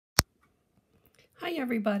Hi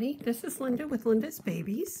everybody, this is Linda with Linda's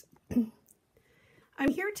Babies.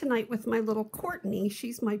 I'm here tonight with my little Courtney.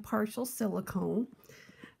 She's my partial silicone.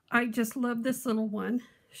 I just love this little one.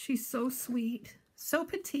 She's so sweet, so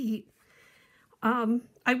petite.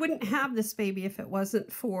 I wouldn't have this baby if it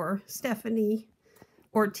wasn't for Stephanie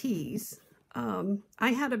Ortiz.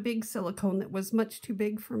 I had a big silicone that was much too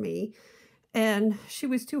big for me, and she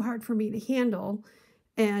was too hard for me to handle.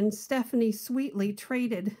 And Stephanie sweetly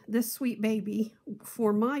traded this sweet baby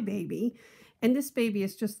for my baby. And this baby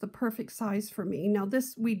is just the perfect size for me. Now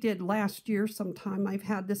this we did last year sometime. I've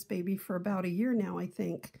had this baby for about a year now, I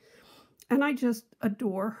think. And I just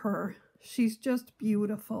adore her. She's just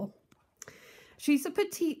beautiful. She's a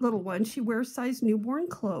petite little one. She wears size newborn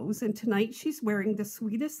clothes. And tonight she's wearing the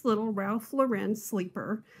sweetest little Ralph Lauren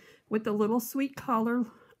sleeper with a little sweet collar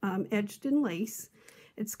edged in lace.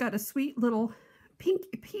 It's got a sweet little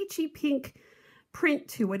peachy pink print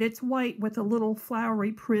to it. It's white with a little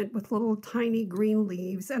flowery print with little tiny green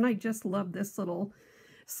leaves, and I just love this little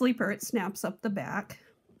sleeper. It snaps up the back.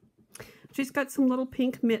 She's got some little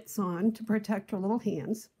pink mitts on to protect her little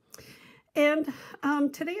hands. And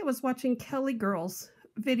today I was watching Kelly Girl's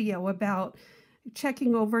video about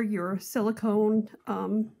checking over your silicone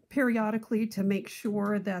periodically to make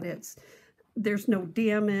sure that there's no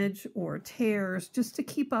damage or tears, just to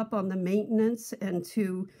keep up on the maintenance and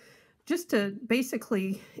to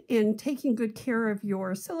basically, in taking good care of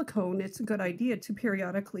your silicone, it's a good idea to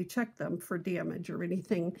periodically check them for damage or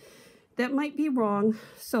anything that might be wrong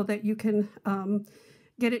so that you can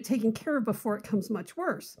get it taken care of before it comes much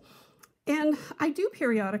worse. And I do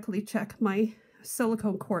periodically check my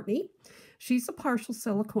silicone Courtney. She's a partial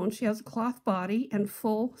silicone. She has a cloth body and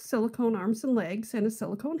full silicone arms and legs and a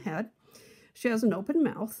silicone head. She has an open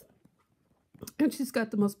mouth, and she's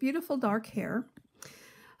got the most beautiful dark hair.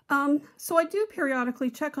 So I do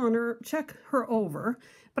periodically check her over,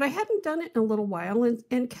 but I hadn't done it in a little while,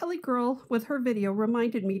 and Kelly Girl with her video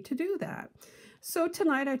reminded me to do that. So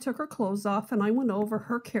tonight I took her clothes off and I went over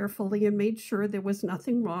her carefully and made sure there was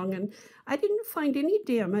nothing wrong, and I didn't find any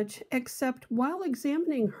damage, except while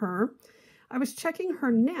examining her, I was checking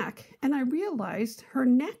her neck and I realized her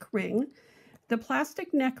neck ring, the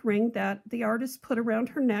plastic neck ring that the artist put around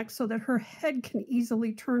her neck so that her head can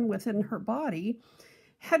easily turn within her body,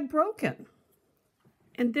 had broken.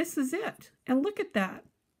 And this is it. And look at that.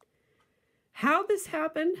 How this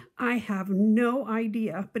happened, I have no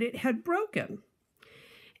idea, but it had broken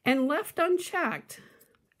and left unchecked.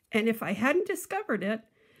 And if I hadn't discovered it,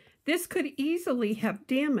 this could easily have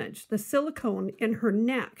damaged the silicone in her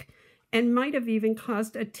neck and might have even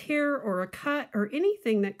caused a tear or a cut or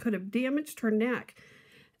anything that could have damaged her neck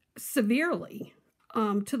severely,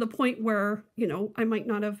 to the point where, I might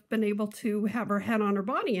not have been able to have her head on her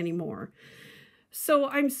body anymore. So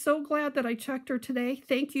I'm so glad that I checked her today.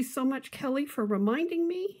 Thank you so much, Kelly, for reminding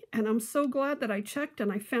me. And I'm so glad that I checked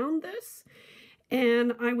and I found this.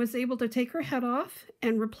 And I was able to take her head off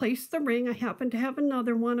and replace the ring. I happen to have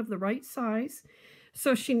another one of the right size.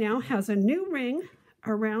 So she now has a new ring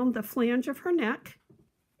around the flange of her neck.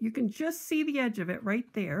 You can just see the edge of it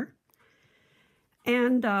right there.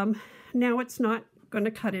 And now it's not going to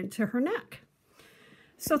cut into her neck.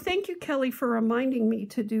 So thank you, Kelly, for reminding me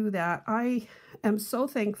to do that. I am so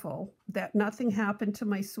thankful that nothing happened to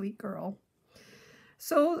my sweet girl.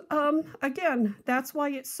 So again, that's why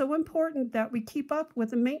it's so important that we keep up with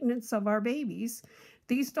the maintenance of our babies.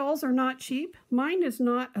 These dolls are not cheap. Mine is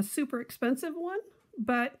not a super expensive one,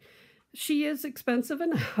 but she is expensive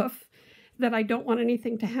enough that I don't want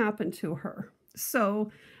anything to happen to her.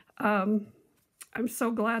 So I'm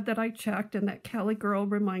so glad that I checked and that Kelly Girl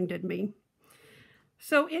reminded me.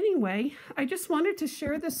 So anyway, I just wanted to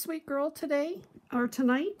share this sweet girl tonight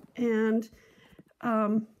and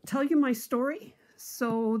tell you my story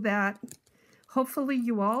so that hopefully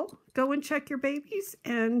you all go and check your babies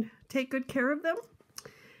and take good care of them.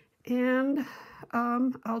 And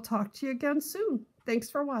I'll talk to you again soon.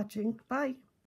 Thanks for watching. Bye.